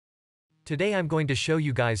Today I'm going to show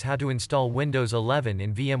you guys how to install Windows 11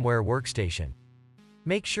 in VMware Workstation.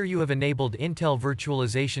 Make sure you have enabled Intel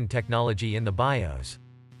virtualization technology in the BIOS.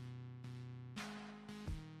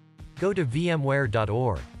 Go to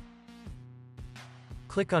vmware.org.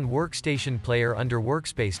 Click on Workstation Player under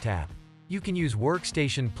Workspace tab. You can use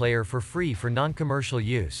Workstation Player for free for non-commercial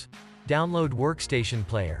use. Download Workstation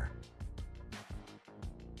Player.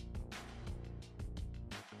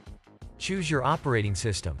 Choose your operating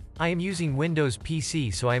system. I am using Windows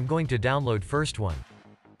PC, so I am going to download first one.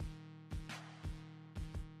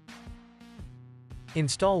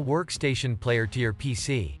 Install Workstation Player to your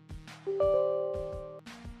PC.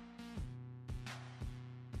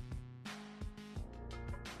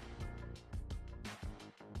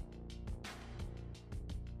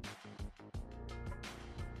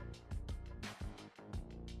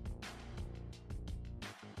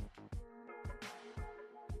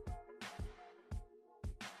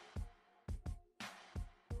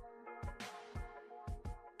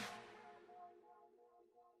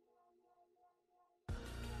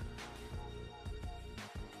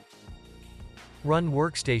 Run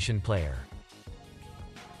Workstation Player.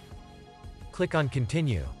 Click on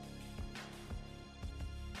Continue.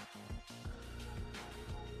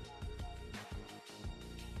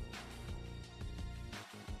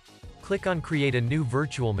 Click on Create a new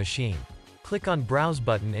virtual machine. Click on Browse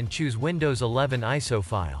button and choose Windows 11 ISO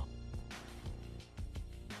file.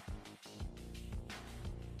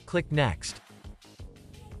 Click Next.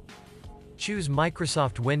 Choose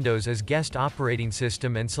Microsoft Windows as guest operating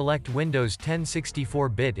system and select Windows 10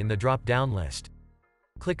 64-bit in the drop-down list.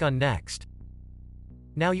 Click on Next.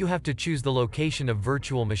 Now you have to choose the location of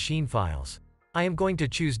virtual machine files. I am going to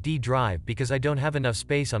choose D drive because I don't have enough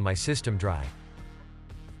space on my system drive.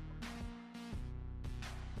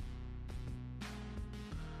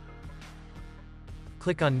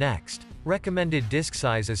 Click on Next. Recommended disk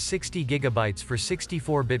size is 60 GB for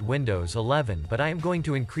 64-bit Windows 11, but I am going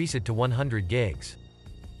to increase it to 100 GB.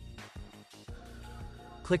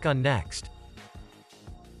 Click on Next.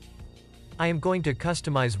 I am going to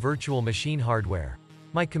customize virtual machine hardware.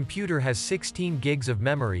 My computer has 16 GB of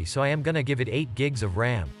memory, so I am gonna give it 8 GB of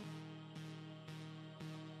RAM.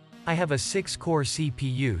 I have a 6-core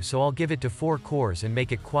CPU, so I'll give it to 4 cores and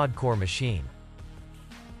make it quad-core machine.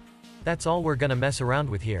 That's all we're gonna mess around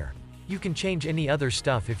with here. You can change any other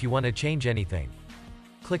stuff if you want to change anything.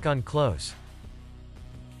 Click on Close.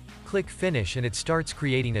 Click Finish and it starts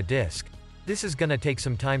creating a disk. This is gonna take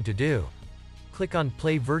some time to do. Click on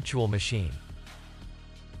Play Virtual Machine.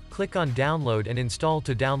 Click on Download and Install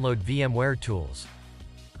to download VMware tools.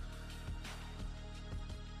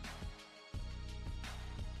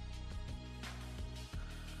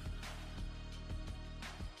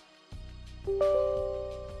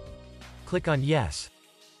 Click on Yes.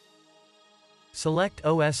 Select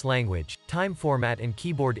OS language, time format and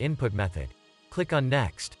keyboard input method. Click on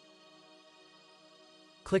Next.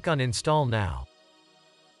 Click on Install now.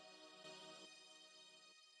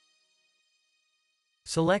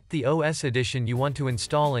 Select the OS edition you want to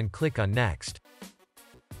install and click on Next.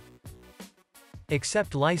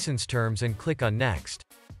 Accept license terms and click on Next.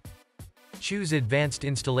 Choose Advanced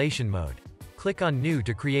Installation Mode. Click on New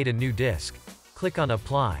to create a new disk. Click on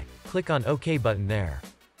Apply. Click on OK button there.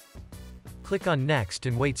 Click on Next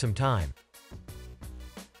and wait some time.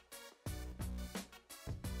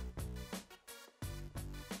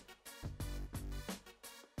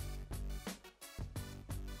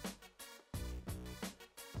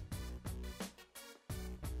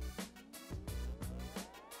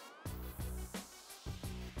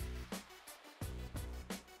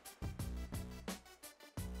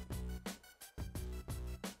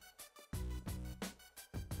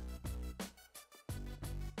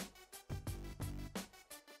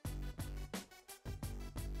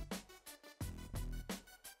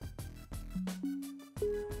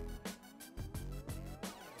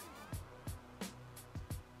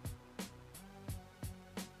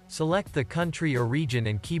 Select the country or region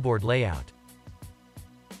and keyboard layout.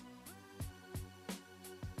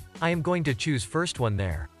 I am going to choose first one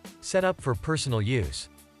there. Set up for personal use.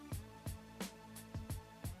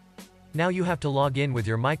 Now you have to log in with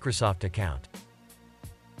your Microsoft account.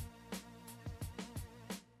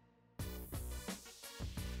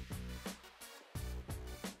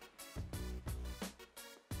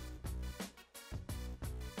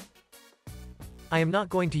 I am not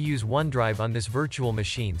going to use OneDrive on this virtual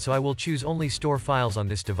machine, so I will choose only store files on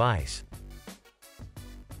this device.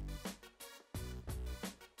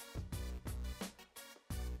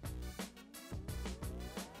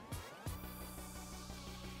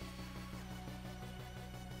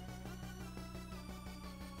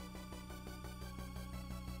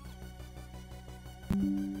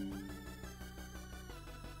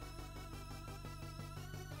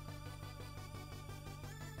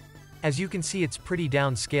 As you can see, it's pretty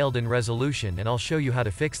downscaled in resolution, and I'll show you how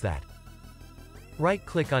to fix that.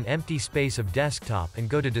 Right-click on empty space of desktop and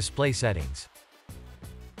go to Display Settings.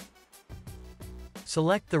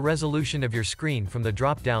 Select the resolution of your screen from the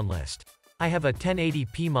drop-down list. I have a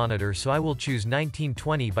 1080p monitor, so I will choose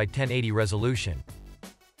 1920 by 1080 resolution.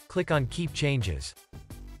 Click on Keep Changes.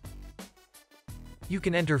 You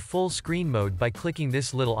can enter full screen mode by clicking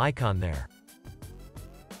this little icon there.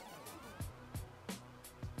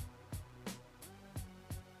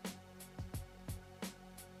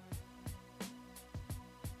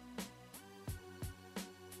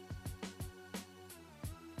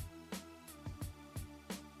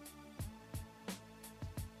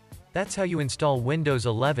 That's how you install Windows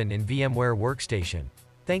 11 in VMware Workstation.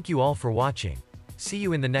 Thank you all for watching. See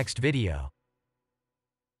you in the next video.